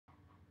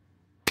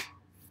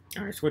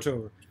All right, switch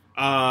over.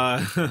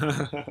 Uh,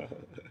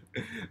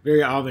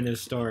 very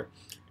ominous start.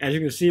 As you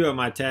can see by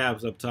my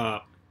tabs up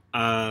top,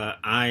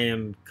 I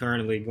am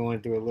currently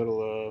going through a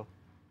little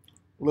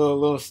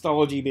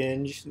nostalgia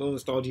binge,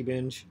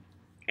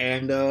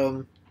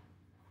 and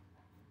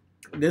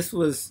this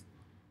was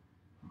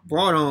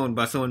brought on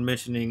by someone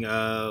mentioning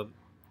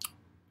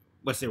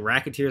what's it,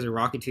 Racketeers or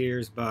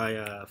Rocketeers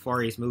by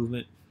Far East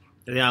Movement,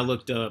 and then I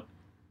looked up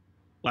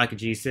like a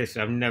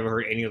G6. I've never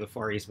heard any of the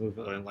Far East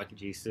Movement other than like a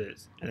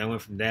G6, and I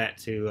went from that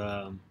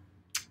to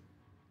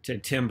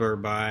Timber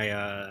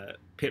by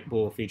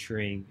Pitbull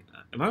featuring.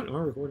 Am I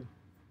recording?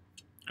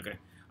 Okay.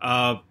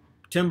 Uh,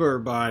 Timber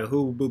by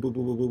Who Boo Boo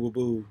Boo Boo Boo Boo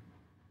Boo,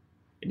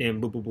 and then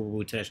Boo Boo Boo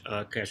Boo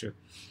Kesha,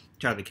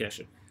 Charlie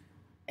Kesha.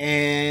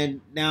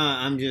 And now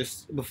I'm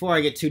just before I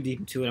get too deep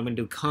into it, I'm gonna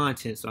do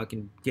content so I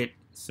can get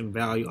some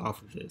value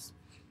off of this.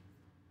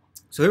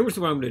 So here's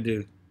what I'm gonna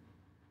do.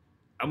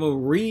 I'm gonna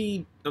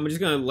read. I'm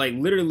just gonna like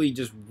literally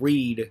just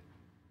read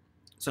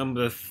some of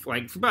the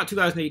like from about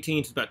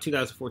 2018 to about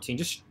 2014.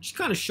 Just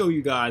kind of show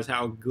you guys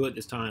how good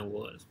this time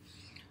was.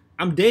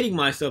 I'm dating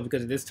myself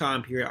because at this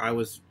time period I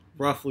was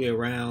roughly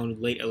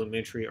around late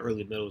elementary,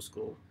 early middle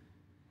school.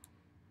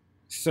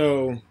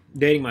 So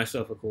dating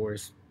myself, of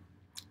course.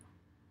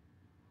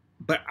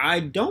 But I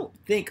don't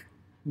think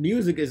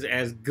music is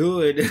as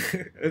good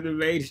in the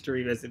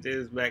mainstream as it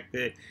is back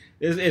then.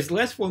 It's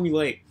less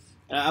formulaic.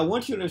 I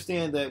want you to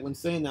understand that when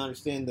saying that, I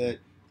understand that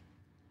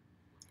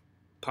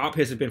pop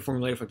hits have been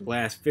formulated for the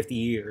last 50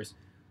 years,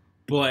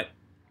 but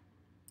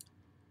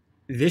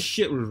this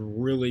shit was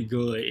really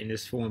good in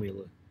this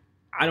formula.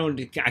 I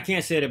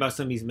can't say it about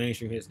some of these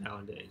mainstream hits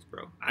nowadays,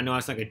 bro. I know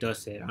it's like a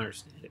dust set. I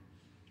understand it.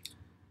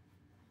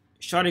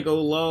 Shawty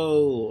go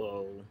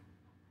low,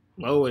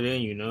 lower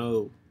than you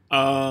know.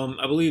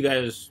 I believe that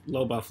is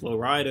Low by Flo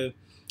Rida.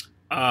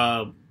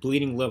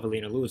 Bleeding Love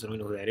Alina Lewis. I don't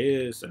know who that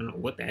is. I don't know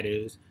what that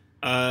is.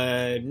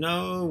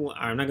 No,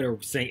 I'm not gonna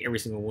sing every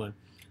single one.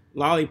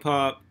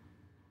 Lollipop,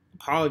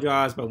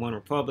 Apologize by One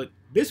Republic.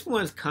 This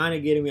one's kind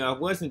of getting me. I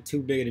wasn't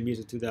too big into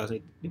music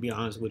 2000, to be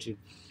honest with you.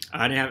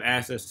 I didn't have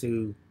access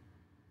to,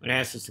 I had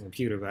access to a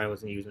computer, but I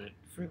wasn't using it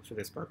for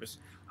this purpose.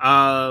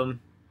 Love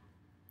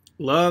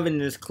in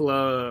This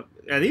Club.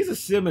 Now, these are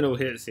seminal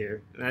hits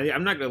here.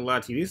 I'm not gonna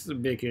lie to you. These are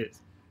some big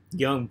hits.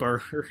 Young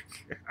Bird.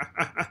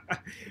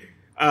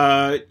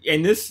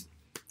 And this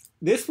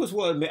was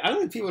what I don't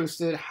think people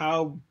understood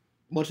how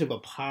much of a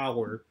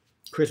power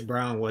Chris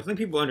Brown was. I think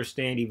people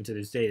understand even to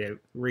this day that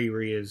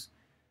Riri is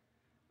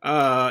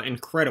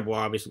incredible,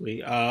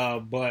 obviously,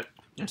 but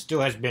it still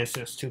has been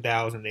since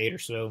 2008 or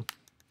so.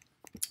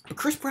 But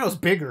Chris Brown's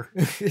bigger,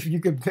 if you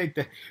could think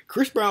that.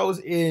 Chris Brown was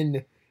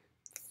in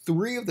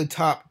 3 of the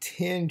top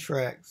 10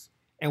 tracks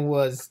and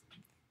was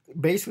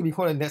basically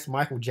becoming the next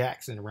Michael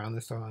Jackson around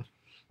this time.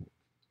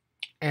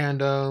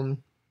 And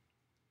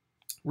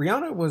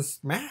Rihanna was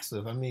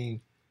massive. I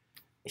mean,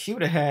 she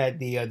would have had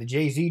the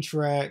Jay-Z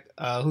track,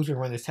 Who's Gonna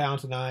Run This Town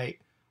Tonight.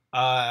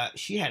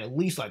 She had at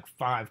least like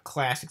 5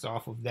 classics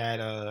off of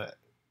that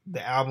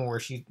the album where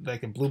she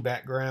like a blue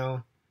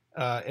background.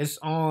 It's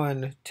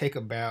on Take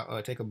a Bow,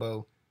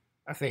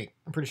 I think.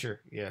 I'm pretty sure.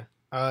 Yeah.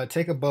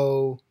 Take a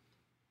Bow,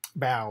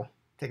 Bow,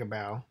 Take a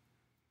Bow.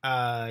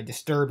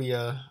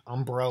 Disturbia,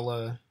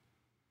 Umbrella,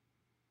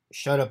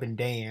 Shut Up and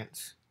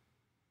Dance.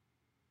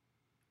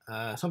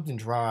 Something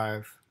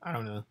Drive. I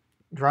don't know.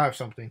 Drive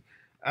something.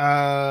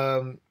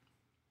 I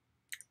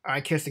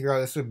Kissed a Girl.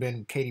 This would have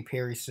been Katy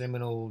Perry's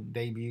seminal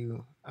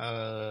debut.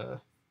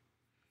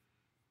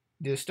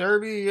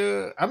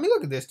 Disturbia. I mean,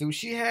 look at this, dude.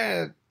 She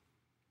had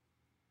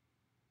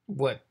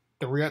what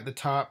 3 at the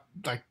top,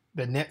 like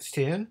the next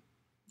 10.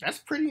 That's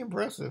pretty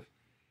impressive.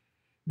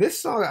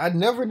 This song, I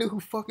never knew who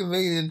fucking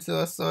made it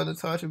until I saw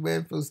Natasha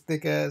Bedingfield's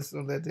thick ass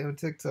on that damn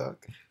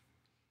TikTok.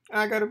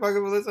 I got a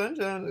fucking with the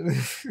sunshine.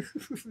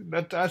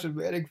 Natasha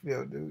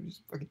Bedingfield, dude.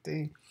 Just fucking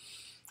thing.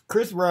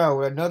 Chris Brown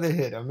with another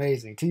hit,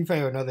 amazing.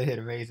 T-Pain with another hit,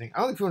 amazing. I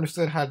don't know if you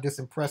understood how this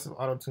impressive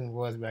auto-tune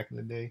was back in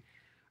the day.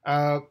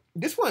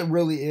 This one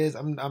really is.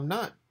 I'm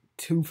not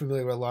too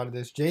familiar with a lot of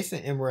this.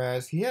 Jason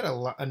Mraz, he had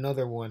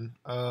another one.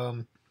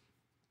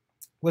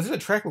 Was it a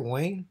track with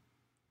Wayne?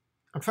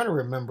 I'm trying to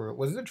remember.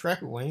 Was it a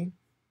track with Wayne?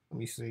 Let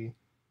me see.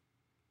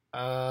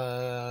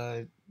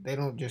 They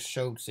don't just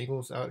show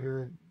singles out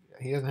here.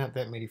 He doesn't have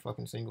that many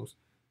fucking singles.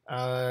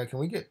 Can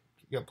we get,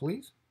 yo,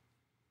 please?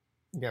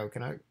 Yo,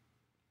 can I,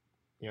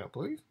 yo,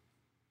 please?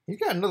 He's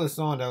got another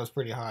song that was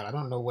pretty hot. I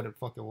don't know what the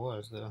fuck it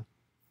was, though.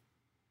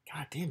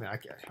 God damn it.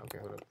 Okay,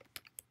 hold up.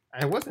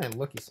 It wasn't a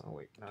Lucky song.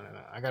 Wait, no.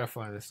 I gotta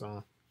find this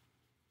song.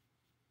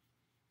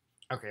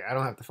 Okay, I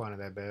don't have to find it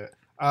that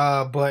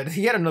bad. But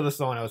he had another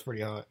song that was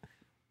pretty hot.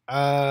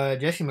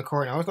 Jesse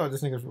McCartney. I always thought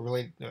this nigga was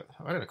related.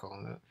 Why did I call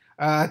him that?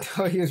 I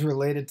thought he was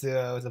related to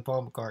was it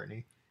Paul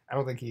McCartney. I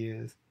don't think he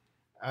is.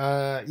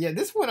 Yeah,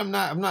 this one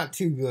I'm not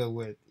too good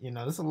with. You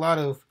know, there's a lot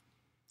of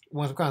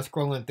ones I'm kind of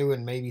scrolling through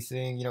and maybe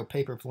seeing, you know,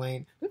 Paper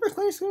Plane. Paper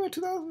Plane came in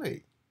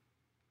 2008.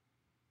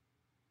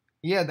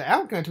 Yeah, the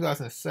album came in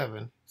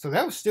 2007. So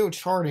that was still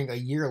charting a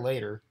year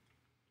later.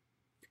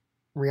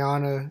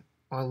 Rihanna,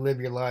 On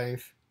Live Your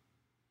Life.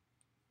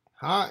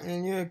 Hot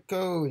and you're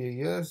cold,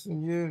 yes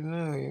and you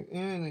know you're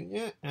in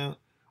it, yeah.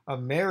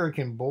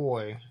 American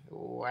Boy.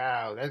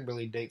 Wow, that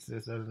really dates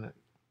this, doesn't it?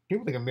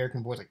 People think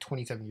American Boy's like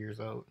 27 years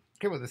old.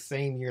 Came out the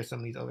same year as some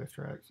of these other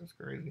tracks. That's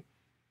crazy.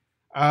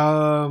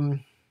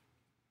 Um,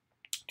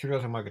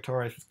 2000 My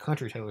Guitarist was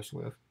Country Taylor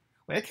Swift.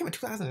 Wait, that came in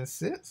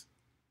 2006?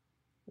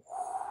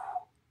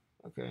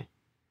 Okay.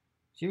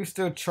 She was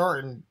still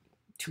charting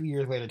 2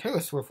 years later.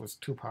 Taylor Swift was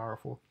too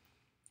powerful.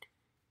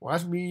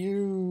 Watch Me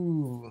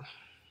You.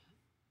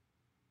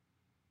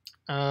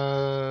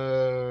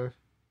 Uh,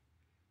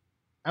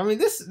 I mean,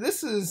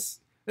 there's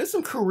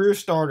some career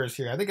starters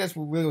here. I think that's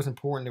what really was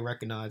important to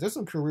recognize. There's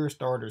some career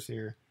starters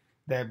here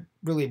that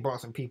really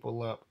brought some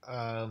people up.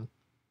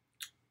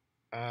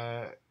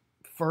 Uh,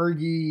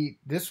 Fergie.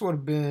 This would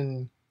have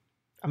been.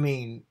 I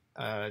mean,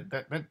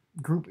 that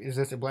group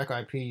existed, Black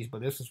Eyed Peas,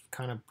 but this was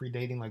kind of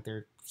predating like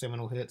their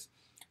seminal hits.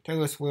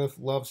 Taylor Swift,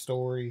 Love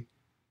Story.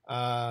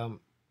 I'm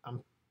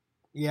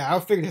Yeah, I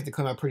figured it had to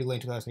come out pretty late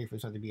in 2008 for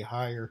something to be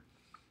higher.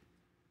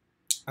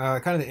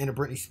 Kind of the end of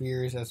Britney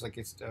Spears. That's like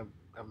it's a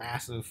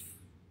massive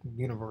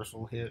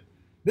universal hit.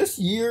 This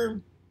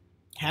year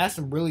has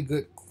some really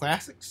good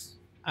classics,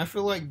 I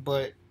feel like,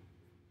 but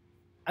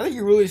I think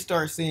you really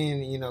start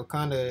seeing,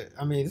 kind of.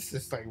 I mean, this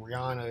is like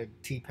Rihanna,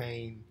 T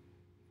Pain,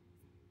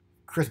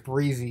 Chris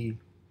Breezy,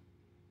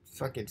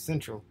 fucking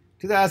Central.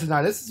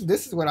 2009.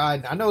 This is what I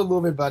know a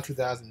little bit about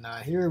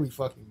 2009. Here we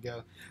fucking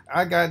go.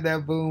 I got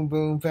that boom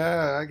boom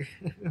pow.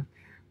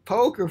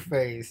 Poker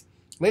Face.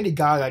 Lady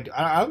Gaga.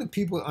 I don't think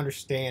people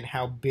understand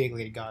how big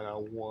Lady Gaga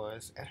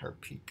was at her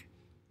peak.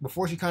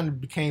 Before she kind of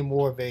became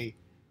more of a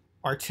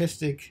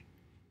artistic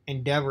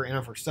endeavor in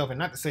of herself, and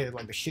not to say that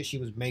like the shit she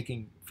was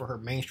making for her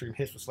mainstream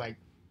hits was like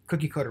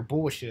cookie cutter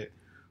bullshit,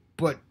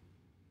 but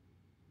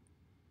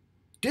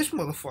this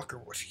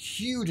motherfucker was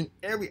huge in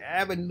every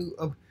avenue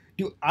of.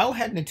 Dude, I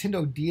had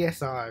Nintendo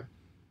DSi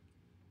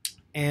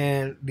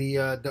and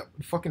the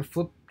fucking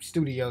Flip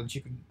Studio that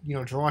you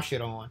could draw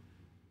shit on.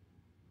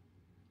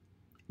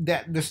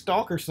 That the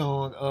Stalker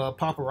song,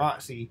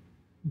 Paparazzi,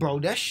 bro,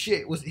 that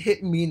shit was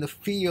hitting me in the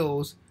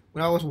feels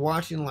when I was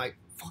watching like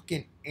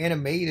fucking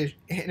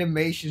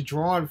animations,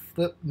 drawn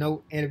flip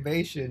note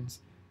animations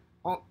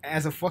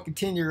as a fucking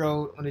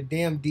 10-year-old on a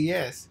damn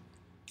DS.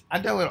 I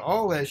downloaded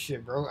all that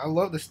shit, bro. I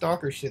love the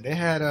Stalker shit. They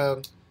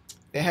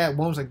had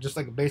ones like just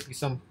like basically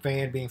some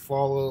fan being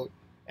followed,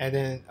 and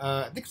then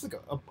I think it's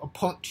like a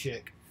punk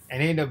chick,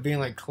 and they ended up being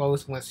like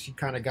close once she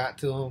kind of got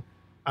to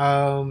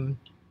him.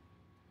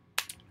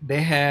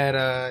 They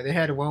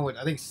had one with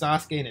I think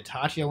Sasuke and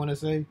Itachi, I want to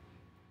say,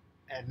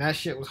 and that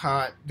shit was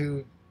hot,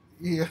 dude.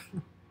 Yeah,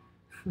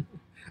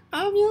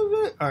 I'm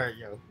your man. All right,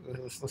 yo,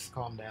 let's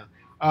calm down.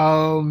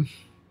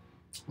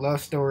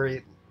 Love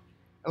Story.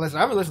 Listen,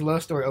 I've been listening to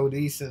Love Story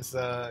OD since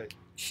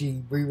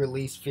she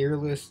re-released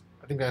Fearless.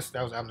 I think that was the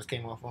album that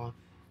came off on.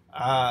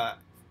 Uh,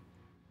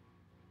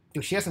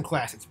 Dude, she has some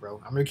classics,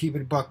 bro. I'm gonna keep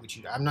it a buck with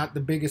you. I'm not the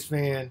biggest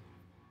fan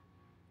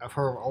of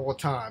her all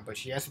time, but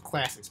she has some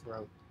classics,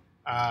 bro.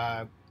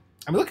 I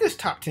mean, look at this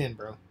top 10,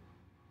 bro.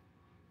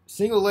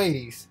 Single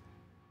Ladies,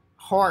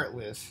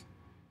 Heartless.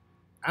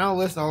 I don't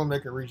listen to All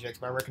American Rejects,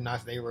 but I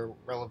recognize they were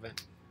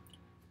relevant.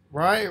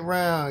 Right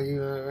around,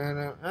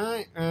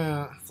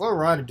 Flo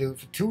Rida, dude,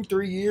 for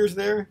 2-3 years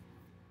there,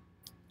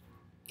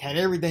 had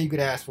everything you could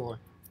ask for.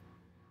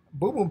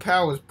 Boom Boom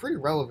Pow was pretty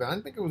relevant. I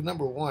didn't think it was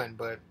number one,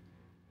 but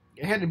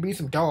it had to be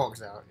some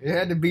dogs out. It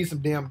had to be some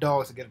damn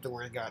dogs to get it to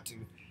where it got to.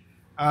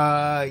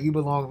 You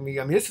Belong to Me.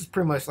 I mean, this is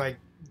pretty much like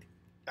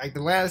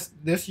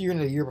this year and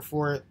the year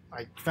before it,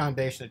 like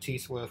foundation of T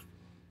Swift.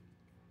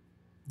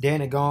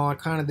 Dan and Gone,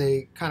 kind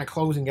of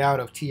closing out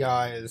of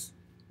T.I. is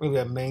really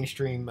a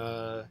mainstream.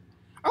 I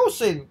would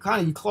say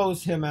kind of you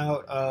closed him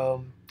out.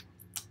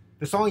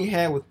 The song you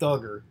had with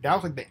Thugger, that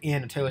was like the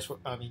end of Taylor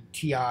Swift. I mean,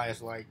 T.I.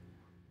 is like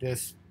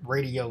this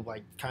radio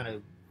like kind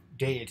of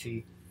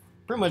deity,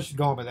 pretty much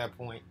gone by that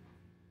point.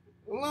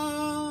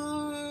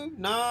 Love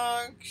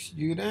knocks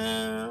you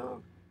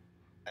down.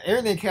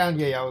 Everything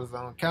Kanye I was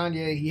on.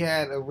 Kanye, he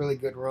had a really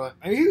good run.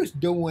 I mean, he was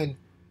doing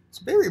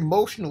some very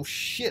emotional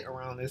shit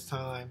around this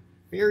time,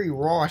 very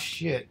raw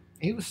shit.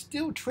 And he was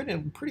still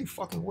trending pretty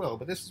fucking well,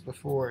 but this is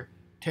before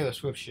Taylor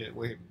Swift shit,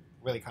 where it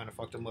really kind of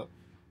fucked him up.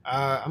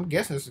 I'm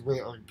guessing this is really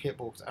early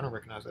Pitbull, because I don't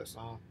recognize that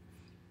song.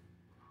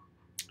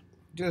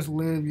 Just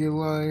Live Your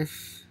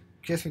Life.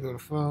 Kiss Me Through the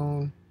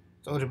Phone.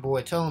 Soldier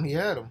Boy, tell him he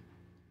had him.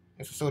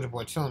 That's what Soldier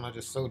Boy tell him, not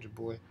just Soldier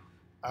Boy.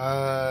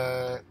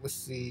 Let's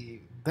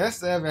see.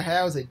 Best I Ever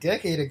Had was a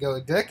decade ago.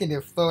 A decade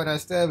in Florida, I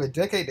still have a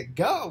decade to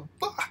go.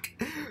 Fuck.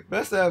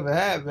 Best I Ever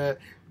Had, man.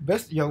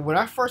 When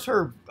I first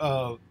heard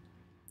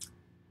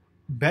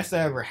Best I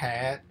Ever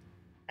Had,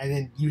 and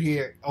then you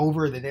hear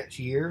Over the Next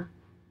Year.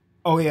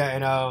 Oh yeah,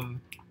 and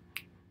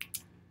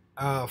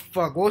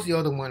fuck, what was the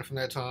other one from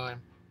that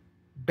time?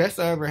 Best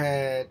I Ever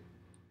Had.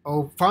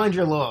 Oh, Find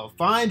Your Love.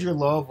 Find Your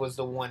Love was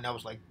the one that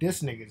was like,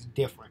 this nigga's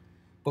different.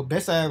 But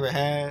Best I Ever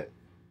Had,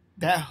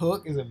 that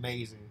hook is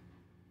amazing.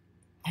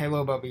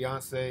 Hello by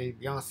Beyonce.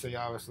 Beyonce,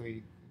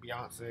 obviously.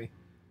 Beyonce.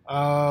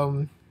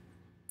 Um,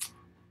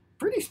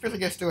 Britney Spears, I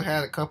guess, still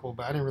had a couple,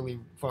 but I didn't really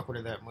fuck with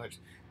her that much.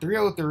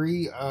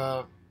 303,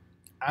 I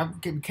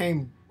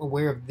became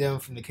aware of them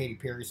from the Katy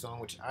Perry song,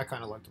 which I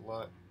kind of liked a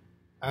lot.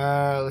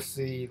 Let's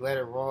see, Let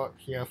It Rock.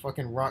 Yeah,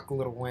 fucking Rock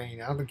Little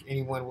Wayne. I don't think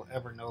anyone will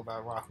ever know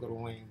about Rock Little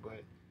Wayne,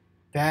 but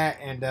that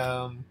and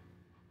I'm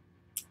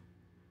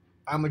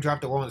gonna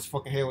drop the world on his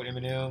fucking head with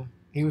Eminem.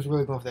 He was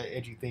really going for that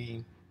edgy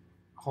theme,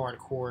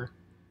 hardcore.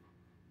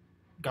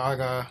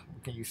 Gaga,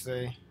 what can you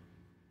say?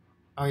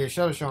 Oh yeah,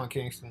 shout out to Sean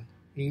Kingston.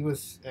 He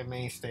was a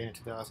mainstay in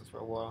the 2000s for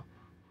a while.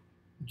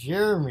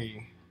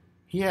 Jeremy,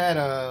 he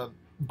had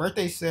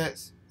birthday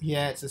sets. He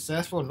had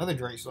successful, another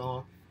Drake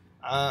song.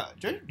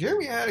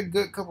 Jeremy had a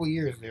good couple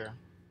years there.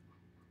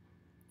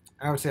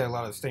 I would say a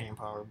lot of staying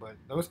power, but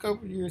those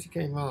couple years he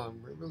came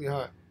on really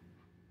hot.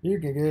 You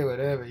can get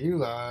whatever you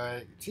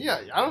like.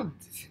 T.I., I don't.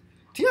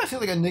 T.I. seems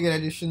like a nigga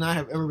that just should not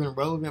have ever been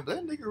relevant, but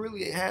that nigga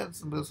really had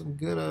some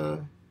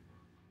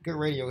good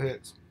radio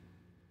hits.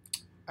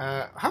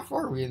 How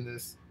far are we in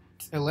this?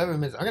 11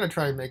 minutes. I'm gonna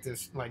try to make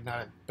this like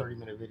not a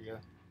 30-minute video.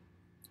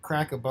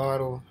 Crack a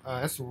bottle.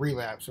 That's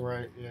Relapse,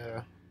 right?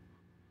 Yeah.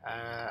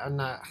 I'm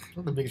not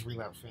the biggest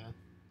Relapse fan.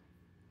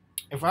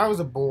 If I was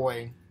a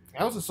boy,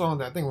 that was a song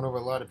that I think went over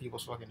a lot of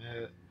people's fucking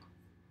head.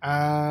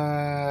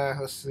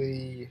 Let's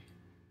see.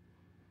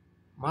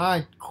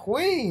 My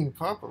Queen,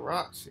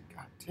 Paparazzi.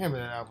 God damn it,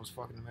 that album was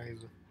fucking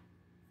amazing.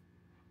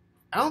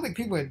 I don't think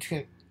people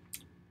intend.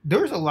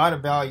 There's a lot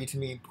of value to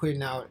me in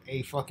putting out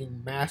a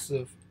fucking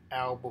massive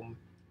album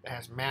that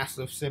has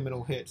massive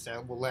seminal hits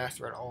that will last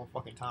throughout all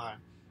fucking time.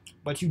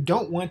 But you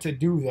don't want to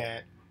do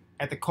that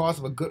at the cost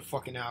of a good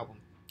fucking album.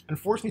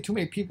 Unfortunately, too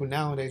many people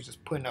nowadays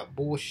just putting out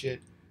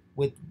bullshit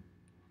with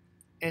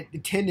and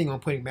intending on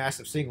putting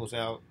massive singles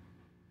out.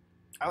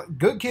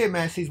 Good Kid,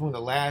 Mad City is one of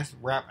the last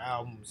rap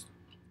albums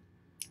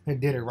that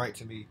did it right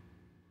to me.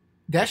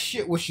 That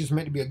shit was just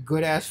meant to be a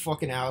good ass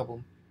fucking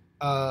album.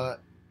 Uh,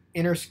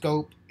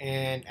 Interscope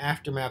and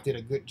Aftermath did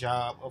a good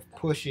job of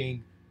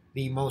pushing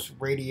the most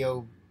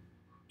radio,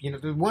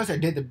 the ones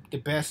that did the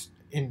best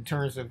in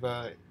terms of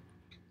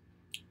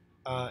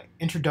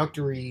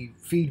introductory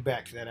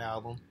feedback to that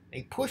album.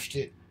 They pushed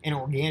it and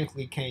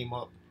organically came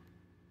up.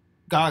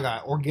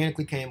 Gaga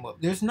organically came up.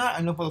 There's not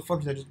enough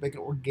motherfuckers that just making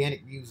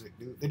organic music,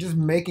 dude. They're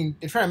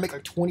trying to make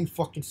like 20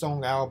 fucking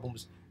song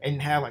albums and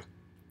have like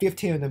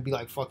 15 of them be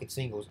like fucking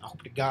singles. I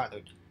hope to God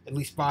that at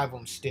least 5 of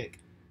them stick.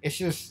 It's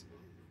just,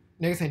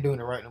 niggas ain't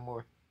doing it right no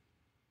more.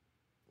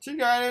 She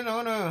got it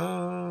on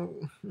a.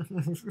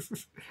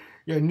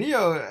 Yo,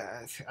 Neo,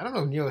 I don't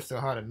know if Neo is still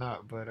hot or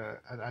not, but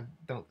I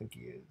don't think he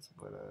is.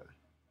 But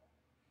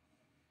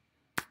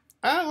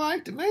I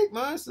like to make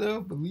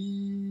myself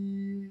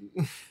believe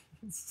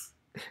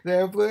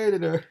that I played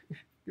it.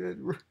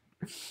 Good.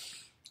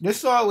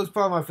 This song was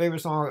probably my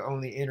favorite song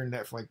on the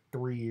internet for like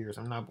 3 years.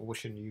 I'm not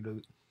bullshitting you,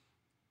 dude.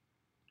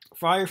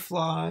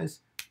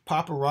 Fireflies,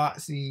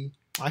 Paparazzi,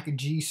 like a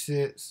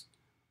G6,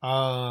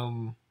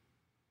 um,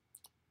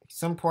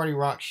 some party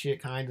rock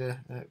shit, kinda,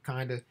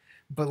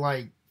 but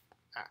like,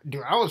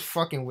 dude, I was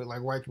fucking with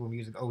like white people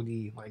music,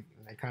 OD, like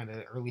in that kind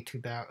of early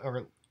 2000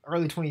 or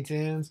early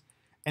 2010s.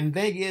 And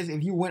the thing is,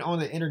 if you went on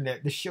the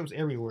internet, this shit was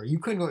everywhere. You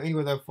couldn't go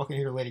anywhere without fucking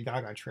hear Lady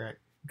Gaga track.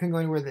 You couldn't go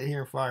anywhere without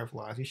hearing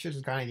Fireflies. These shit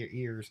just got in your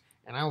ears,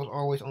 and I was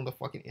always on the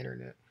fucking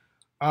internet.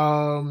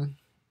 Um,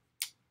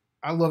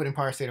 I love it.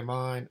 Empire State of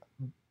Mind,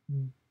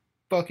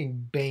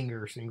 fucking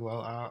banger single.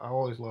 I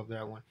always love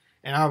that one,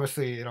 and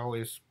obviously it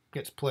always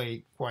gets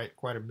played quite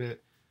a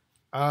bit.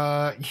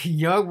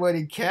 Young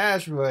Buddy,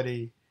 Cash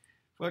Buddy,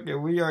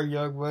 fucking We Are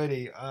Young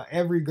Buddy.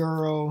 Every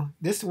Girl.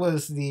 This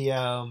was the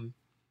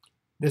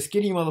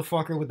skinny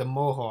motherfucker with the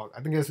mohawk.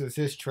 I think this was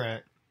his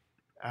track.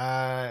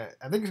 I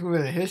think it's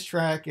gonna be his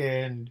track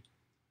and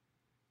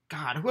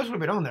God, who else would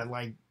have been on that?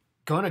 Like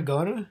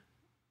Gunna.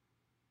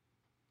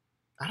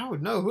 I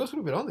don't know who else would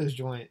have been on this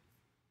joint.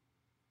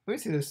 Let me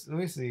see this. Let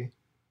me see.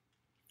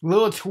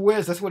 Lil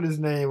Twist. That's what his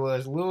name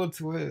was. Lil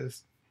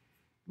Twist.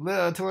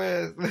 Lil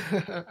Twist.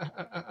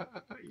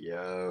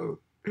 Yo.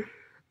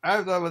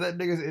 I thought about that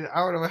nigga. I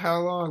don't know how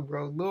long,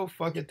 bro. Lil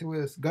fucking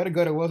Twist.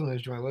 Gutta was on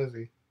this joint, was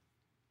he?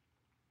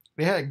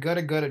 They had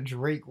Gutta,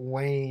 Drake,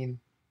 Wayne,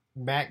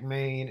 Mac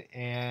Main,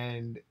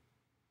 and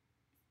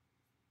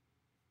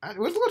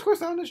what's Lil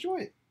Twist on this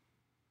joint?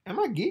 Am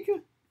I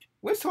geeking?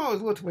 What song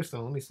was Lil Twist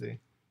on? Let me see.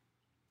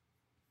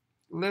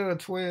 Lil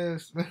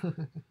Twist.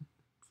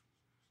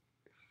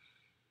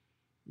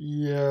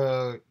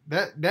 Yeah,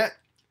 that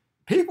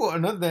people.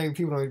 Another thing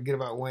people don't get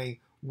about Wayne.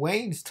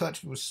 Wayne's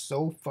touch was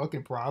so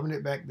fucking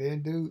prominent back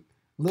then, dude.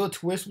 Lil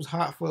Twist was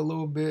hot for a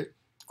little bit.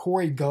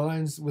 Corey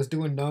Guns was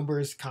doing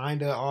numbers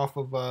kinda off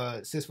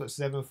of 6 foot,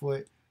 7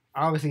 foot.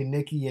 Obviously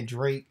Nicki and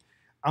Drake.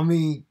 I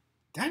mean,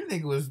 that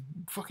nigga was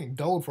fucking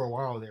gold for a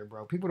while there,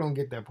 bro. People don't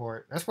get that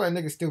part. That's why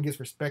that nigga still gets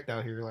respect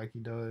out here like he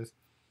does.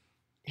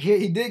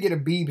 He did get a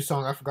Beeb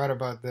song. I forgot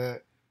about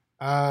that.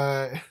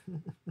 Uh,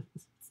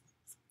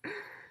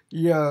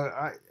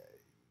 yeah,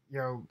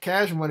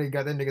 Cash Money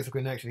got that nigga some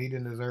connection he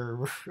didn't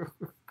deserve.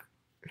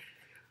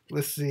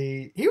 Let's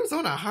see. He was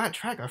on a hot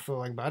track, I feel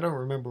like, but I don't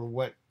remember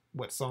what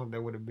song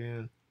that would have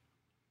been.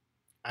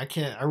 I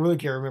can't. I really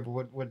can't remember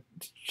what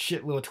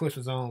shit Lil Twist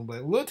was on,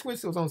 but Lil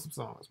Twist was on some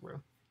songs,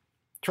 bro.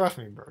 Trust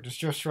me, bro. Just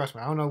trust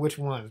me. I don't know which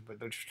ones, but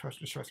just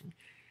trust me.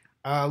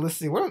 Let's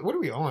see. What are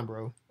we on,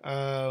 bro?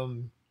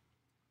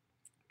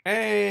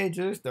 Hey,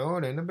 just throw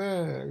it in the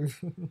bag.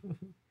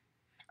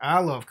 I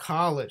love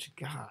college.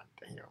 God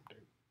damn, dude.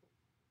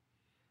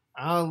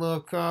 I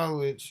love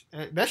college.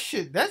 That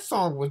shit. That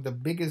song was the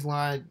biggest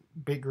line.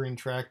 Big Green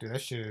Tractor.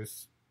 That shit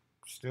is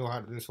still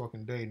hot to this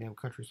fucking day. Damn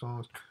country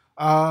songs.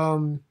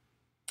 Um,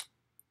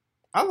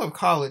 I love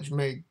college.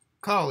 Made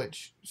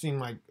college seem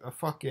like a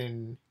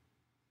fucking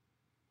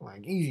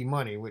like easy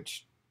money,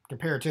 which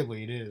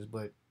comparatively it is.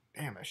 But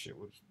damn, that shit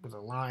was a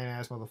lying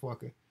ass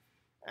motherfucker.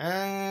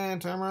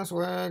 And time I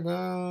swag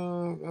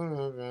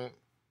on.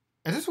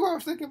 Is this what I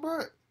was thinking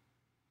about?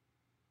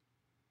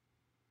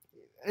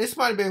 This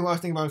might have been what I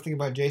was thinking about. I was thinking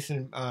about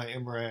Jason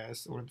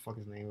Mraz, or what the fuck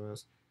his name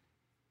was.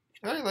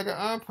 I think like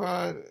an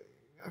iPod.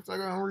 It's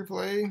like on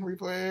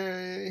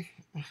replay.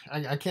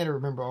 I can't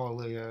remember all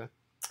the.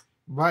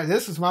 But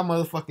this is my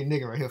motherfucking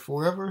nigga right here.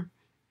 Forever.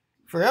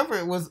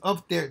 It was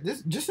up there.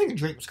 This just thinking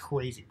Drake was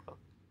crazy, bro.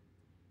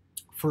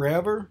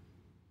 Forever.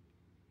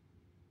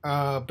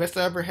 Best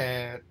I ever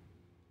had.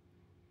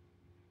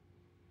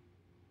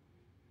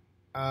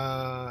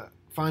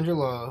 Find Your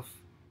Love.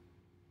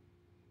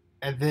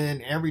 And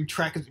then every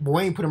track,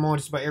 Wayne put him on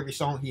just about every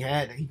song he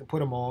had that he could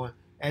put him on.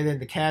 And then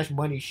the Cash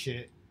Money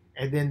shit.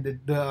 And then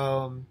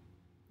the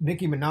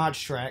Nicki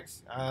Minaj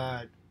tracks.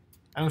 I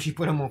know she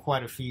put him on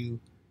quite a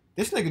few.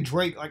 This nigga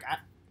Drake, like,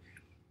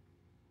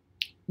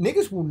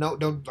 niggas will know,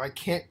 don't like,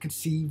 can't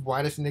conceive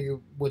why this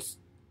nigga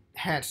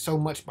had so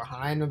much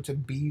behind him to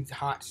be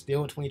hot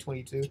still in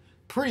 2022.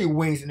 Pretty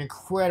Wings, an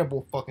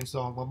incredible fucking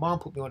song. My mom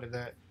put me onto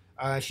that.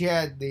 She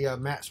had the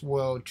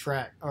Maxwell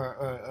track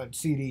or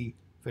CD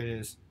for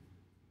this.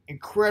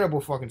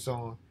 Incredible fucking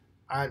song.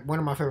 One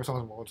of my favorite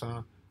songs of all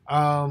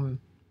time.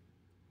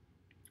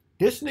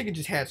 This nigga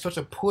just had such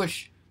a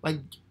push. Like,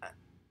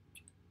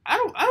 I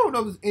don't know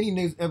if there's any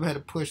niggas ever had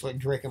a push like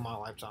Drake in my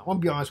lifetime. I'm gonna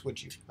be honest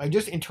with you. Like,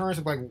 just in terms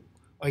of like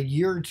a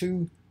year or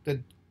two,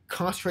 the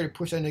concentrated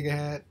push that nigga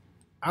had.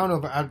 I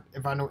don't know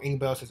if I know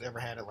anybody else has ever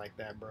had it like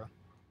that, bro.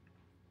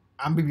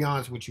 I'm gonna be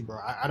honest with you, bro.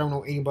 I don't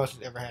know anybody else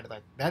has ever had it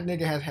like that.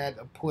 Nigga has had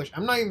a push.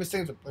 I'm not even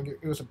saying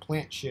it was a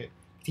plant shit.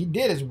 He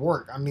did his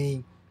work. I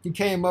mean, he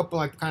came up in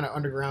like kind of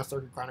underground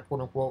circuit, kind of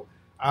quote unquote.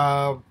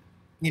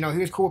 He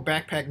was cool with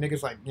backpack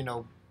niggas like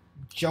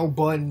Joe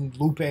Budden,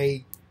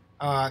 Lupe,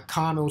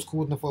 Kano was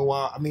cool with him for a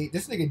while. I mean,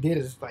 this nigga did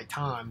his like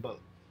time, but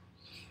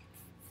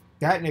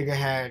that nigga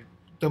had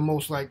the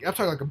most like I'm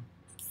talking like a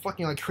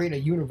fucking like creating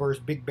a universe,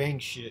 Big Bang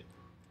shit,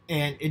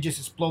 and it just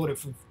exploded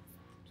for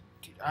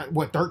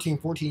 13,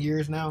 14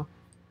 years now.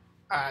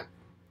 I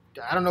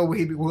don't know when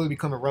he will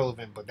become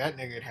irrelevant, but that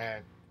nigga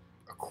had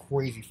a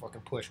crazy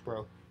fucking push,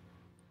 bro.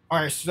 All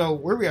right, so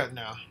where we at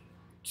now?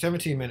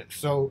 17 minutes.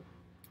 So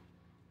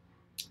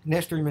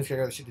next 3 minutes, I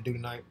got shit to do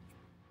tonight.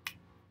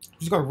 I'm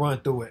just gonna run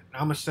through it.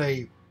 I'm gonna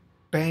say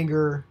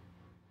banger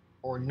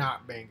or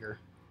not banger.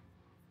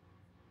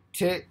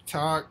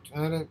 TikTok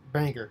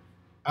banger.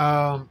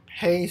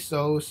 Hey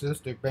Soul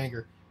Sister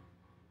banger.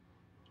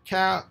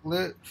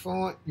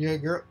 California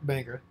girl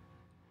banger.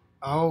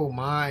 Oh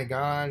my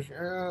gosh,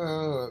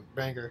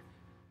 banger.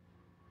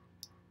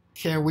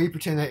 Can we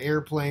pretend that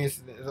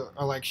airplanes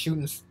are like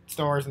shooting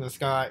stars in the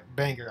sky?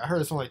 Banger. I heard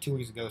this one like 2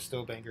 weeks ago.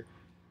 Still banger.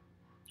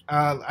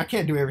 I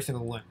can't do every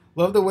single one.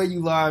 Love the Way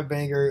You Lie,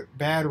 banger.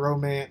 Bad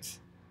Romance.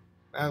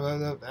 I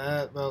love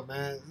that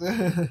romance.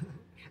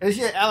 And she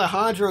had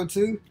Alejandro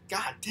too.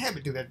 God damn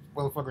it, dude. That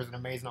motherfucker is an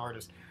amazing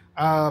artist.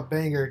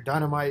 Banger.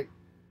 Dynamite.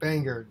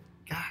 Banger.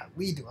 God,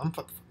 we do. I'm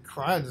fucking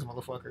crying this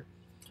motherfucker.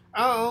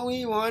 I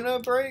only wanna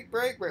break.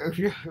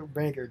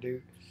 Banger,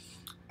 dude.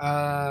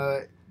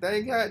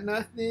 They got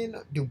nothing.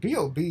 Dude,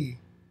 B.O.B.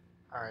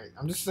 Alright,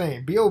 I'm just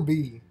saying.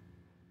 B.O.B.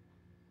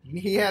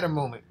 He had a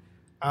moment.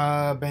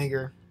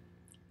 Banger.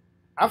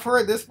 I've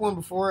heard this one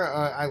before.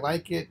 I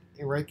like it.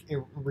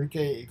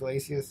 Enrique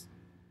Iglesias.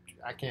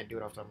 I can't do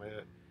it off the top of my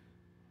head.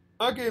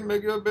 I can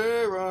make your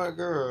bed right,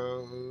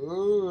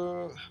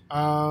 girl.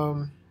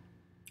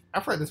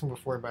 I've heard this one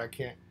before, but I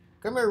can't.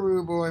 Come here,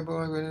 rude boy.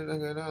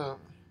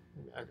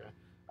 Okay.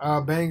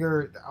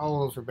 Banger.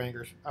 All of those were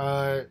bangers.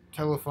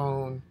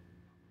 Telephone.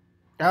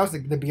 That was the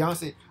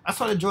Beyonce. I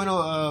saw the joint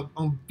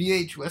on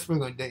VH. That's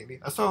really gonna date me.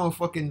 I saw it on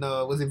fucking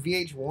was it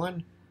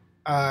VH1?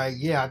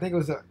 Yeah, I think it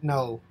was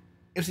no.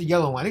 It's a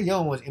yellow one. I think the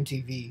yellow one was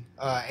MTV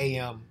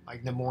AM, like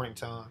in the morning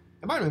time.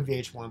 It might have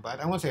been VH1, but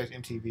I want to say it was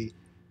MTV.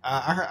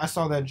 I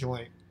saw that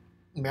joint.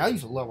 I mean, I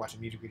used to love watching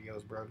music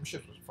videos, bro. Them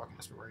shit was fucking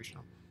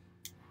inspirational.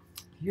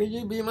 Can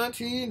you be my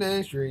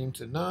teenage dream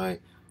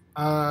tonight?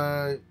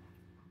 Bruno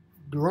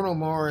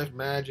Mars,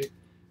 Magic.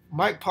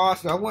 Mike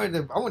Posner. I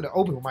wanted to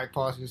open with Mike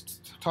Posner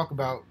to talk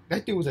about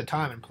that dude was a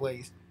time and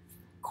place.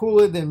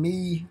 Cooler Than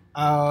Me.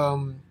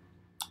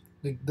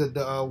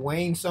 The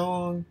Wayne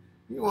song.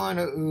 You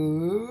wanna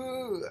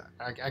ooh?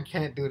 I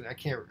can't do it. I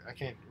can't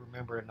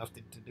remember enough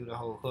to do the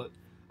whole hook.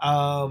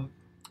 Um,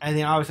 and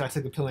then obviously I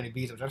took a pill in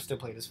Ibiza, which I still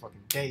play this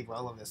fucking day, bro.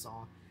 I love that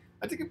song.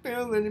 I took a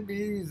pill in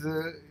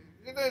Ibiza.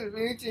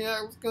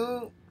 I was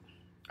gone.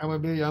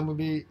 I'm gonna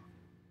be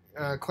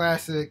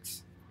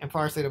classics,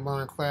 Empire State of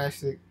Mind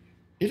classic.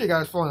 These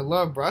guys fall in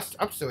love, bro.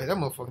 I'm still hit that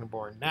motherfucking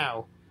bar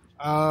now.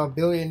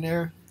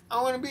 Billionaire.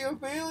 I wanna be a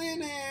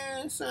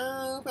billionaire,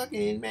 so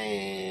fucking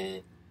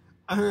bad.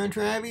 I heard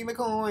Travis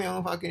McCoy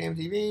on fucking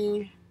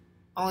MTV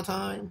all the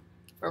time.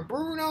 But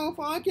Bruno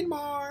fucking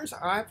Mars,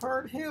 I've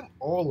heard him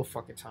all the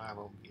fucking time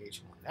on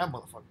VH1. That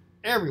motherfucker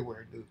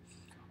everywhere, dude.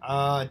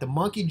 The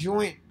monkey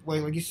joint,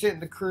 like you sit in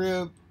the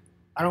crib.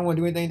 I don't want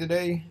to do anything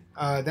today.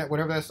 That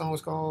whatever that song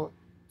was called,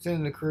 sit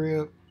in the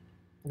crib.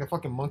 The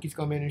fucking monkeys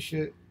come in and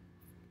shit.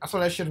 I saw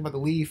that shit about to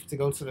leave to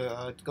go to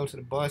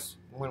the bus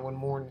one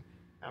morning.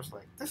 I was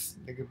like, this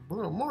nigga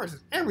Bruno Mars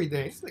is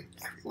everything. It's like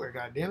everywhere,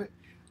 goddamn it.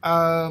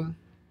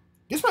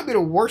 This might be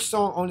the worst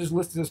song on this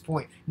list at this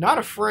point. Not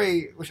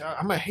Afraid, which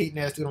I'm a hating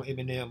ass dude on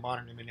Eminem,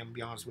 modern Eminem, to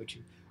be honest with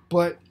you.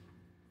 But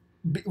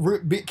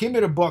keep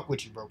it a buck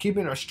with you, bro. Keep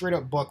it a straight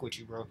up buck with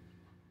you, bro.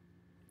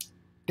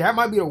 That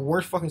might be the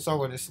worst fucking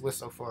song on this list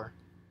so far.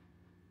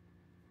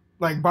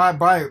 Like by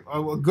a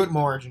good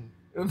margin.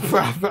 I'm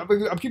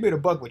keeping it a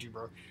buck with you,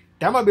 bro.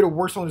 That might be the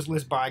worst on this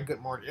list by a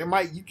good margin. You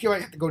might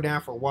have to go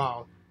down for a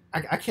while.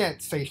 I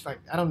can't say like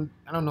I don't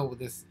know what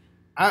this.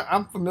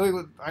 I'm familiar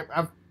with.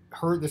 I've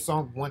heard this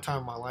song one time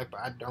in my life, but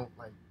I don't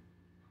like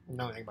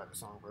know anything about the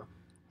song, bro.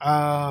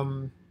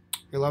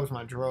 Your Love Is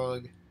My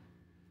Drug.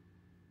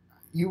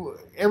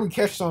 Every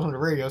catch song's on the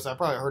radio, so I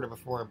probably heard it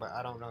before, but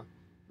I don't know.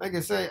 Like I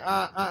say, like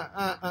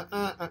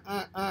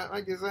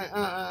I say,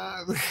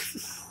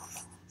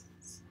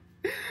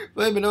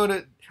 Let me know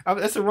that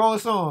that's the wrong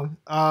song.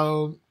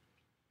 I've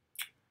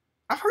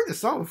heard the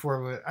song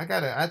before, but I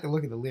have to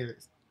look at the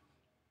lyrics.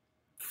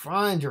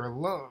 Find Your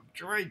Love,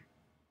 Drake,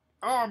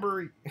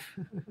 Aubrey.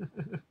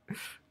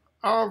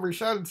 Aubrey,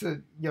 shout out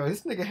to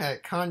this nigga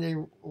had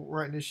Kanye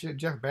writing this shit,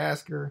 Jeff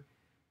Basker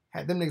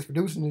had them niggas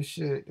producing this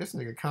shit. This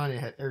nigga Kanye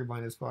had everybody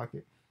in his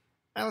pocket.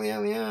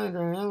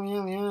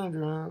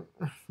 Alejandro.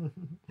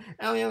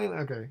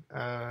 Okay.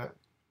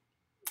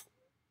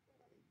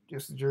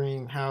 Just a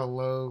Dream, How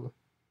Low,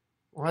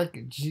 Like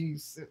a G.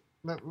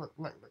 Club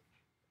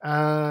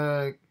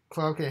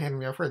Can't Handle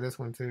Me. I've heard this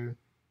one too.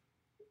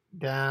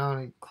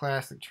 Down,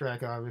 classic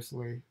track,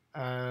 obviously.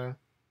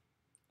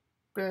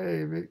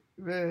 Baby,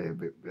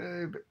 baby,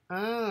 baby.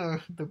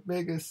 The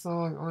biggest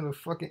song on the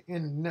fucking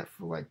internet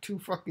for like 2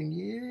 fucking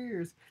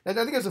years. I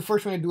think it's the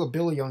first one to do a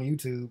Billy on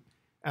YouTube.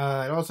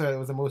 It was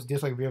the most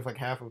disliked video for like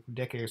half a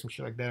decade or some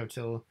shit like that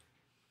until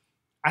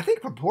I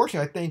think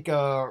proportionally. I think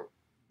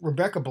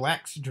Rebecca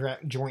Black's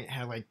joint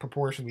had like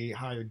proportionally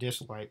higher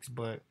dislikes,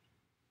 but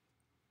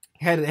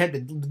had the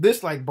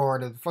dislike bar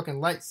to the fucking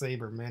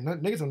lightsaber, man.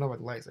 Niggas don't know about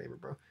the lightsaber,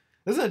 bro.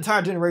 There's an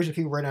entire generation of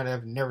people right now that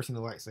have never seen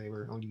the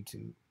lightsaber on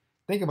YouTube.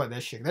 Think about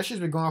that shit. That shit's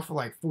been going on for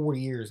like 4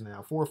 years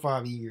now, 4 or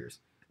 5 years.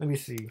 Let me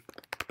see.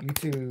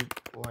 YouTube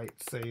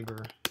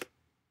lightsaber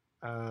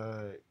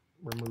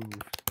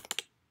removed.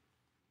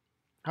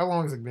 How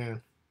long has it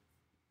been?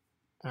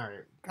 All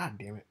right. God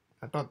damn it.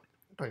 I thought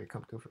it'd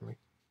come through for me.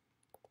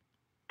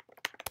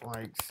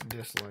 Likes,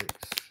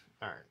 dislikes.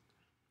 All right.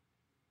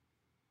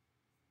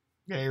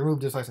 Yeah, they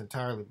removed dislikes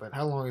entirely, but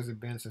how long has it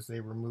been since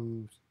they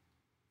removed?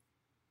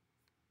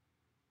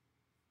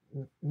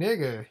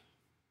 Nigga,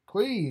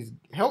 please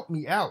help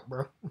me out,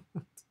 bro.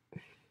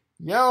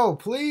 Yo,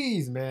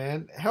 please,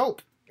 man.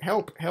 Help.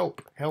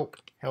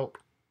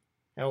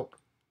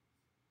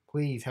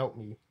 Please help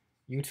me.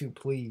 YouTube,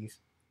 please.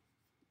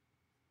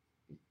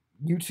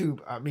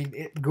 YouTube,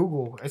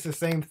 Google, it's the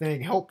same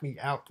thing. Help me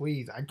out,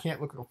 please. I can't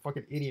look like a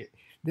fucking idiot.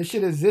 This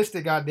shit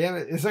existed,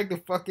 goddammit. It's like the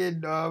fucking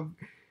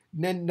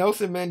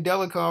Nelson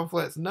Mandela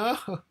complex. No.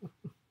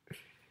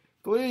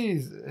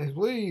 Please,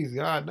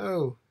 God,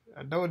 no.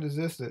 I know it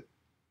existed.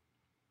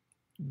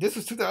 This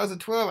was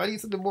 2012. I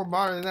need something more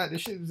modern than that.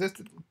 This shit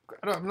existed.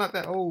 I'm not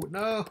that old.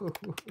 No.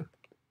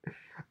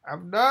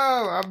 I'm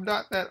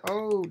not that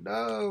old.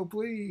 No,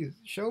 please.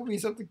 Show me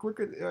something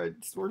quicker,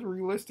 more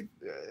realistic,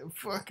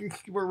 fucking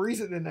more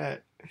recent than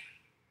that.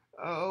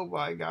 Oh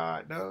my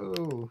god,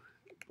 no.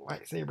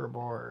 Lightsaber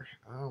bar.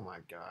 Oh my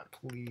god,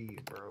 please,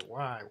 bro.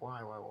 Why?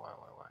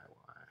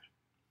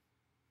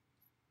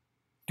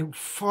 Dude,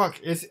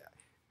 fuck.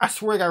 I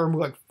swear I got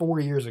removed like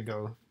 4 years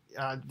ago.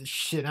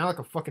 Shit, I'm like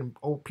a fucking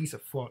old piece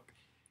of fuck.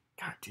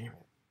 God damn it.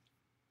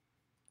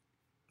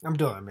 I'm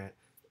done, man.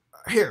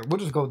 Here, we'll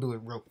just go do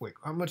it real quick.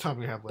 How much time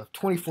do we have left?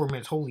 24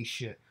 minutes. Holy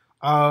shit.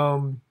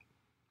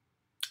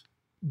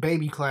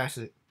 Baby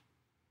classic.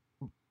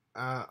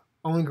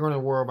 Only Girl in the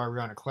World by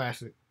Rihanna,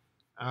 classic.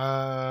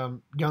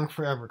 Young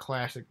Forever,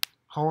 classic.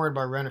 Hard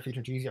by Rihanna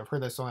featuring Jeezy. I've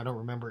heard that song. I don't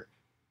remember it.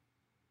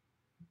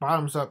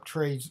 Bottoms Up,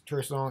 Trey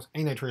Songz.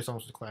 Ain't that Trey Songz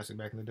was a classic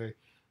back in the day.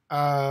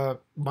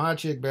 My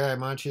Chick Bad,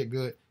 My Chick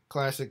Good,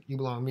 classic. You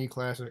Belong to Me,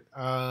 classic.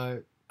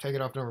 Take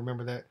It Off, don't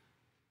remember that.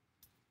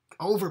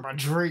 Over by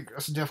Drake,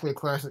 that's definitely a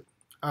classic.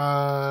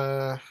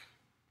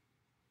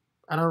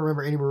 I don't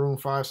remember any Maroon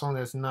 5 song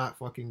that's not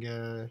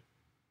fucking.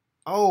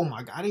 Oh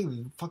my god, I didn't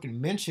even fucking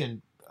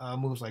mention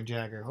moves like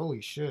Jagger.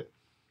 Holy shit.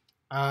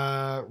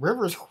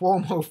 Rivers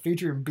Cuomo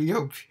featuring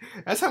B.O.B.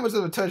 That's how much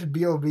of a touch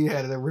B.O.B.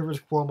 had. That Rivers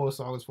Cuomo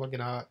song was fucking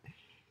hot.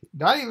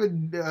 Not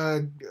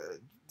even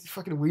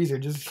fucking Weezer,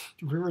 just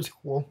Rivers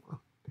Cuomo.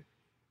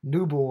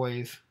 New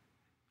Boys.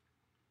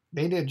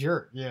 They did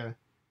Jerk, yeah.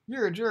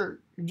 You're a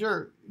jerk,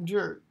 jerk,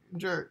 jerk,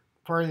 jerk.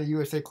 Part of the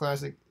USA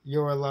Classic,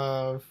 Your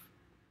Love.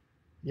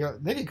 Yo,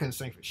 nigga couldn't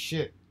sing for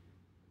shit,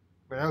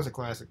 but that was a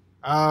classic.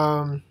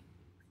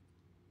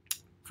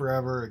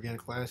 Forever, again,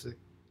 classic.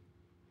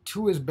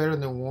 Two is better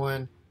than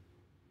one.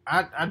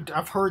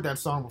 I've heard that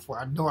song before.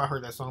 I know I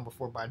heard that song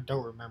before, but I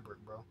don't remember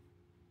it, bro.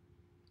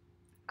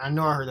 I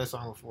know I heard that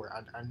song before.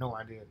 I know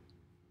I did.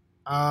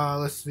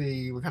 Let's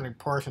see. We're kind of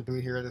parsing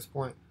through here at this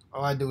point.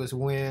 All I do is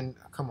win.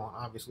 Come on,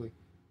 obviously.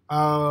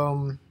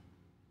 That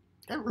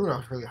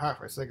Rudolph's really hot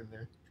for a second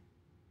there.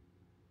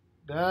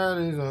 That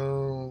is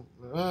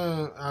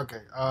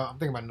okay. I'm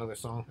thinking about another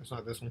song. It's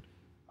not this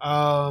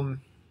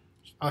one.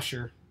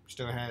 Usher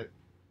still had.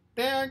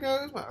 There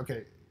goes my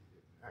okay.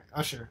 Right,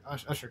 Usher,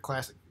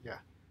 classic. Yeah.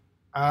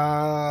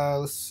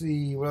 Let's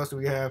see. What else do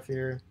we have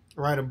here?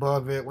 Right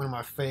above it, one of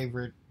my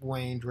favorite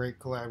Wayne Drake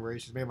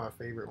collaborations. Maybe my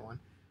favorite one.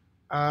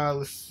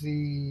 Let's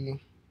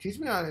see. Teach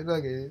me how to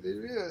like it.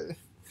 Yeah.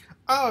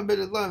 All a bit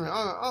of lemon.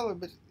 All a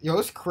bit. Yo,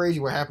 it's crazy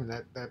what happened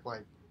that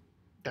like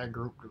that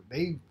group.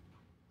 They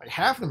like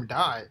half of them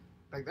died.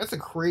 Like that's a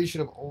crazy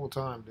shit of all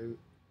time, dude.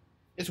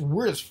 It's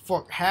weird as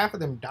fuck. Half of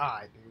them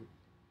died, dude.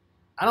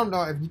 I don't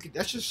know if you could.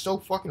 That's just so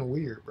fucking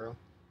weird, bro.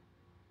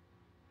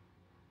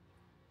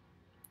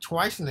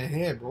 Twice in the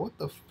head, bro. What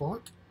the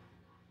fuck?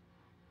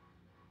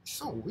 It's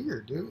so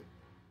weird, dude.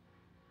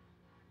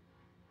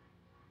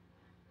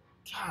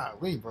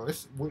 Golly, bro.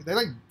 It's they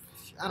like.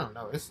 I don't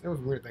know. It was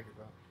weird to think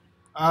about.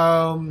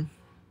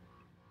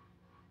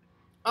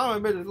 Oh, I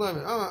bet it's love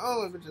it.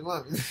 Oh, I bet you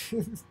love it.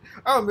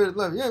 Oh, I bet it's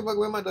love it. You ain't fucking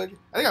with my doggy.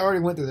 I think I already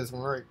went through this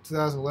one, right?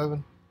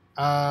 2011.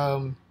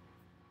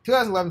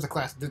 2011 is a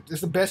classic.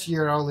 It's the best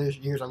year in all the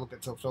years I looked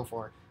at so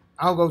far.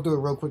 I'll go through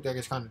it real quick. I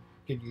just kind of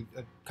give you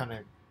a kind of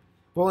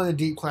Rolling the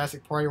Deep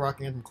classic, Party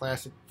Rock Anthem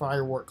classic,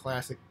 Firework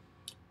classic,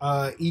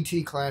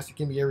 E.T. classic,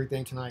 Give Me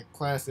Everything Tonight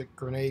classic,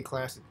 Grenade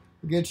classic,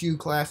 Forget You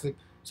classic,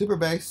 Super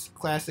Bass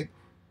classic,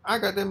 I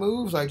Got Them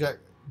Moves Like Jack,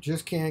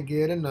 Just Can't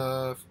Get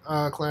Enough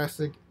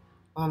classic,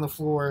 On the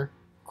Floor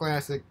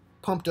classic,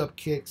 Pumped Up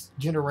Kicks,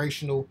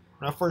 Generational.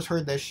 When I first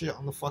heard that shit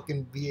on the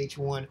fucking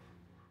VH1,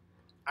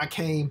 I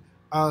came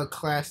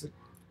classic.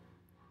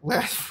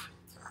 Last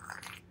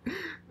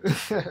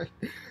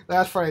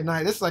Last Friday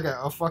night. This is like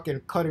a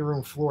fucking cutting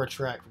room floor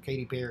track from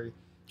Katy Perry.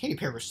 Katy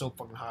Perry was so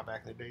fucking hot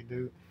back in the day,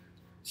 dude.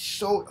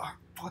 So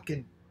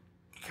fucking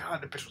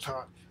god, the bitch was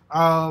hot.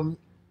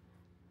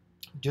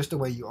 Just the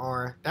Way You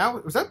Are.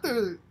 That was that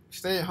the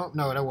Stay at Home?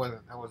 No, that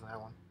wasn't. That wasn't that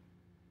one.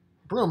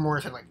 Bruno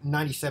Mars had like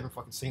 97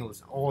 fucking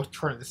singles, all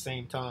turned at the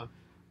same time.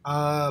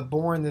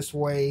 Born This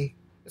Way.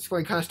 This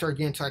way kind of started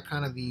getting to like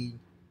kind of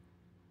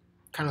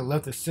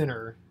left of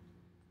center,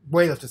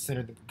 way left of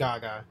center. The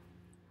Gaga.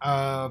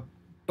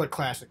 But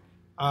classic.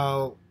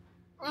 What's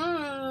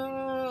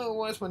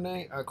my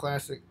name?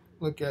 Classic.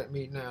 Look at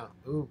Me Now.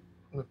 Ooh,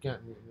 look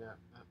at me now.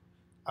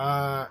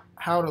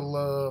 How to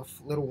Love,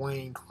 Lil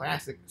Wayne,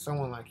 classic.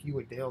 Someone Like You,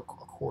 Adele, of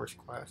course,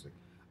 classic.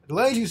 The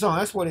Lazy Song,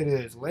 that's what it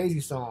is. Lazy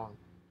Song.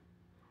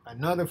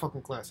 Another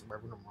fucking classic by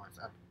Bruno Mars.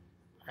 I've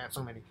had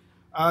so many.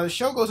 The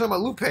show goes on by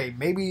Lupe.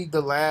 Maybe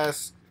the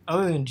last,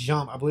 other than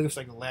Jump, I believe it's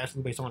like the last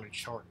Lupe song on the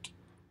chart.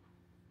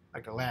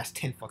 Like the last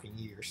 10 fucking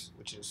years,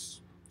 which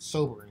is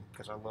sobering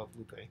because I love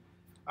Lupe.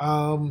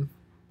 I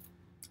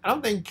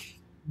don't think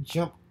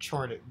Jump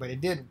charted, but it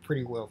did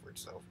pretty well for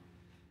itself.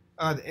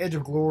 The Edge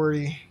of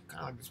Glory,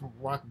 kind of like this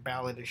rock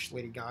balladish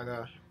Lady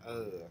Gaga,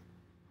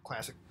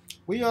 classic.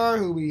 We Are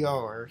Who We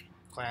Are,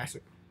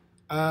 classic.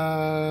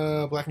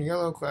 Black and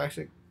Yellow,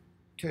 classic.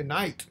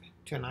 Tonight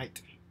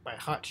by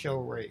Hot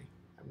Shell Ray.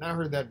 I've not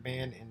heard that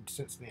band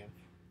since then.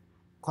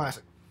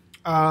 Classic.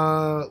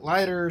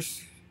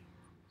 Lighters.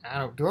 I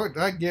don't. Do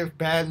I give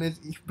Bad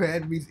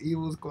Meets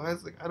Evil's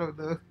classic? I don't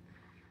know.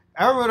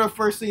 I remember when I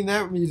first seen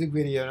that music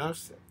video, and I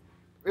was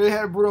really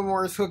had a Bruno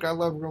Mars hook. I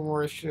love Bruno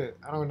Mars shit.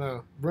 I don't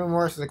know. Bruno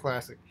Mars is a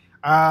classic.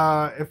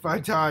 If I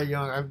Die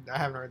Young, I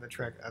haven't heard that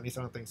track. At least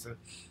I don't think so.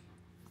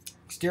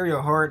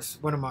 Stereo Hearts,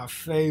 one of my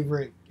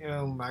favorite.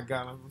 Oh my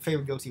god, my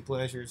favorite guilty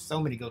pleasures.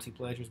 So many guilty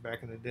pleasures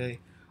back in the day.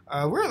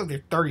 We're at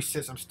like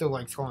 36. I'm still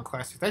like calling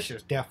classics. That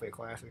shit's definitely a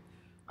classic.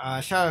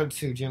 Shout out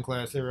to Gym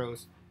Class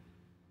Heroes.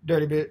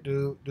 Dirty Bit,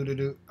 do.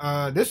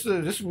 This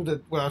is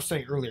what I was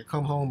saying earlier.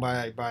 Come Home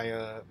by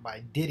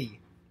Diddy.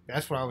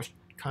 That's what I was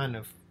kind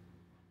of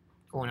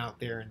going out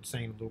there and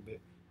saying a little bit.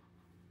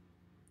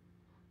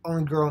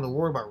 Only Girl in the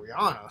World by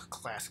Rihanna,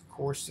 classic, of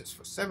course.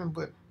 7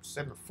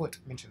 foot.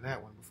 Mentioned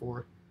that one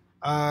before.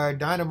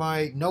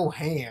 Dynamite, No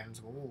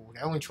Hands. Ooh,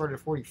 that only charted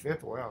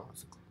 45th. Wow,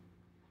 that's a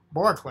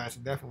bar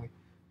classic, definitely.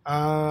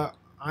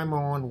 I'm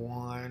on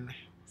one.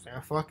 So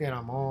fuck it,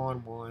 I'm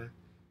on one.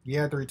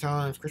 Yeah, 3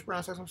 times. Chris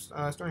Brown said some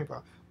Stony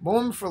Power.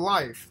 Moment for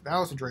Life. That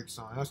was a Drake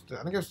song. I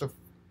think it was the.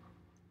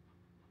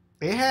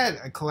 They had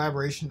a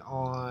collaboration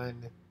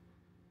on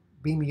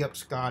Beam Me Up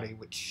Scotty,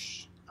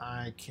 which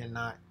I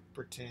cannot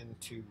pretend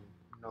to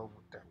know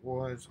what that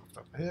was off the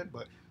top of my head,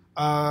 but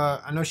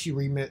I know she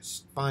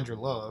remixed Find Your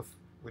Love,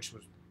 which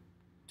was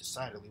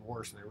decidedly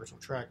worse than the original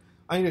track.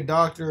 I Need a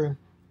Doctor,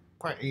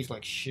 probably aged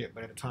like shit,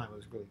 but at the time it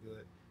was really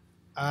good.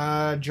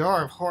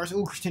 Jar of Hearts.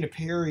 Ooh, Christina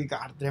Perry.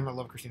 God damn, I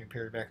love Christina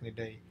Perry back in the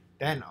day.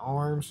 That and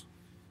Arms.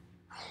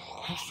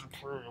 Christina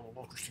Perry. I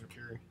love Christina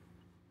Perry.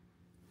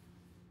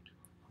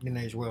 Didn't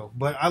age well,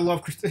 but I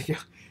love Christina.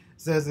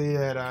 Says he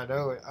had, I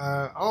know it.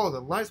 Oh, The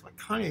Lights by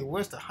Kanye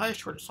West, the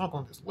highest charted song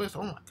on this list.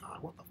 Oh my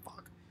god, what the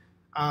fuck?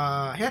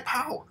 Had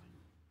Power.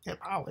 Had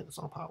Power. Had the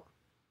song Power.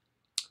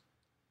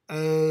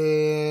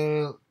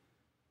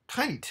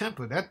 Tiny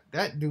Temper.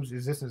 That dude's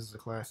existence is a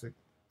classic.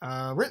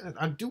 Written.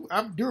 I do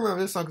remember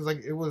this song because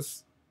like it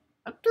was.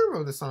 I do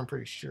remember this song. I'm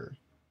pretty sure.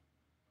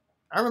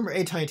 I remember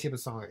a Tiny Temper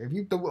song. If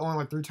you threw on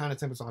like 3 Tiny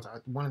Temper songs,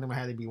 one of them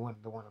had to be the one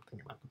I'm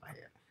thinking about in my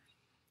head.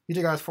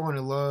 You guys falling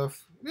in love?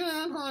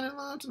 Yeah, I'm falling in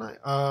love tonight.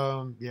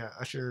 Yeah,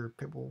 Usher,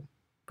 Pitbull,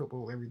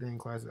 everything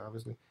classic,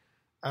 obviously.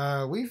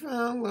 We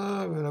found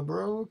love in a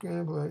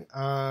broken place.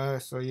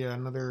 So yeah,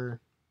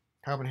 another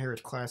Calvin Harris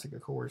classic,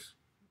 of course.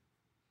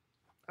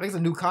 I think it's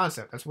a new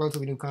concept. That's a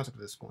relatively new concept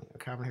at this point. A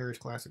Calvin Harris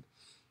classic.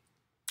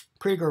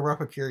 Pretty Girl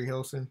rapper Carrie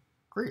Hilson,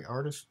 great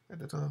artist at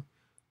the time.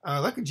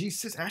 Like a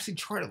G6 actually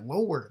charted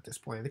lower at this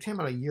point. They came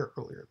out a year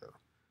earlier though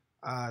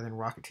than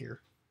Rocketeer.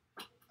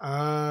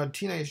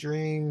 Teenage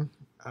Dream,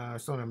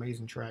 still an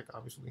amazing track,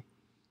 obviously.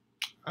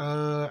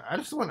 I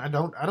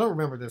don't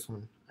remember this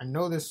one. I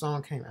know this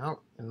song came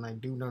out, and I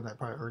do know that I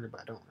probably heard it,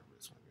 but I don't remember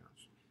this one. To be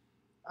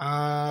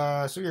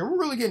honest. So yeah, we're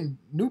really getting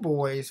New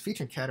Boys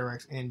featuring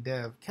Cataracts and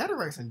Dev.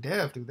 Cataracts and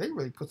Dev, dude, they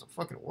really put some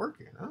fucking work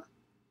in, huh?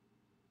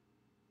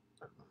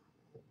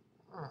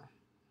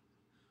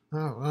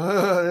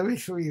 Let me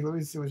see. Let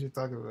me see what you're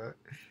talking about.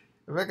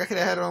 In fact, I could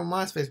have had it on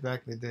MySpace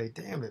back in the day.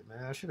 Damn it,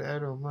 man. I should have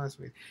had it on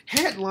MySpace.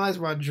 Headlines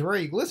by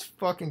Drake. Let's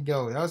fucking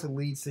go. That was the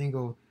lead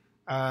single.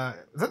 Was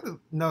that the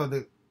no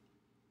the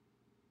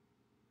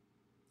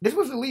this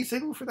was the lead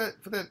single for that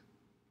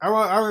I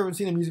remember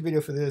seeing a music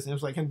video for this and it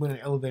was like him going in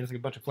an elevator, like a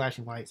bunch of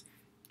flashing lights.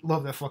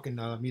 Love that fucking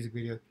music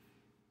video.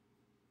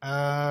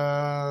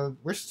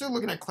 We're still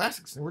looking at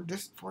classics and we're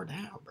this far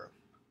down, bro.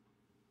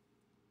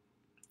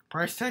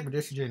 Price Tag with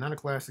Jesse J, not a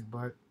classic,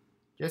 but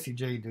Jesse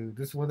J, dude.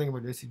 This is one thing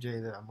about Jesse J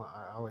that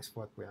I always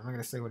fuck with. I'm not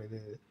gonna say what it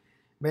is.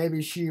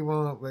 Maybe she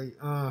won't, wait,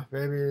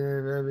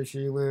 maybe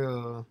she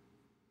will.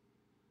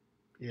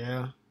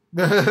 Yeah.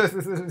 Do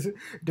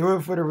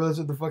it for the rest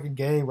of the fucking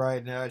game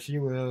right now. She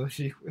will.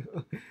 She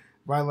will.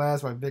 My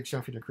Last by Big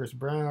Sean featuring Chris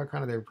Brown.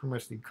 Kind of they pretty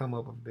much the come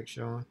up of Big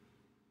Sean.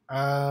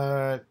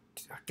 God,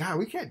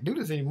 we can't do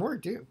this anymore,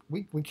 dude.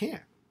 We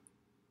can't.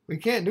 We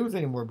can't do this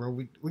anymore, bro.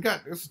 We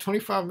got this is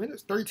 25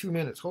 minutes, 32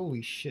 minutes.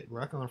 Holy shit,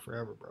 rock on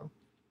forever, bro.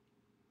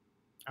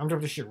 I'm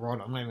dropping this shit raw.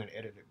 I'm not even gonna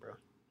edit it, bro.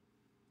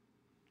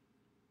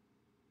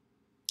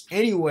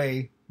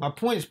 Anyway, my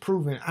point is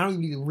proven. I don't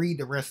even need to read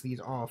the rest of these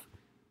off.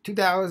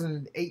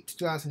 2008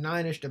 to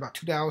 2009ish to about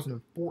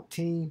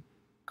 2014.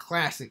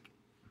 Classic.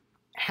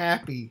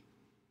 Happy.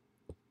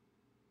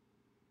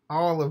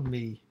 All of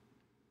Me.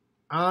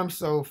 I'm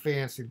So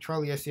Fancy.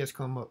 Charlie SCS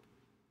come up.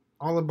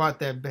 All About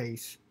That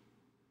Bass.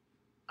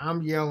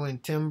 I'm Yelling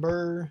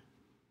Timber.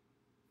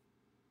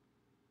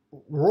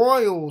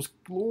 Royals,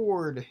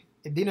 Lord.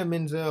 Idina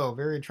Menzel,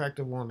 very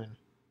attractive woman.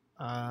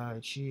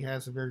 She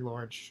has a very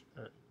large.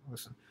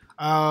 Listen.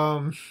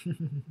 I'm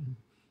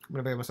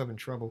gonna get myself in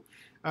trouble.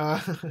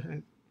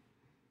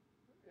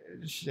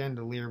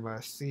 Chandelier by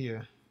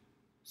Sia.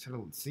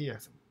 Sia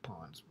has some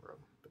pawns, bro.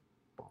 The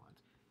pawns.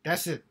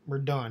 That's it. We're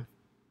done.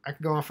 I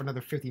could go on for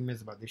another 50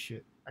 minutes about this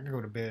shit. I could go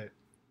to bed.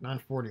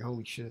 9:40.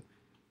 Holy shit.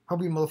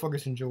 Hope you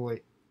motherfuckers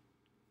enjoyed.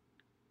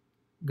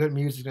 Good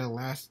music gonna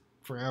last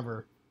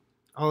forever.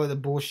 All of the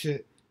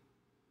bullshit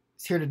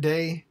is here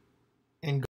today and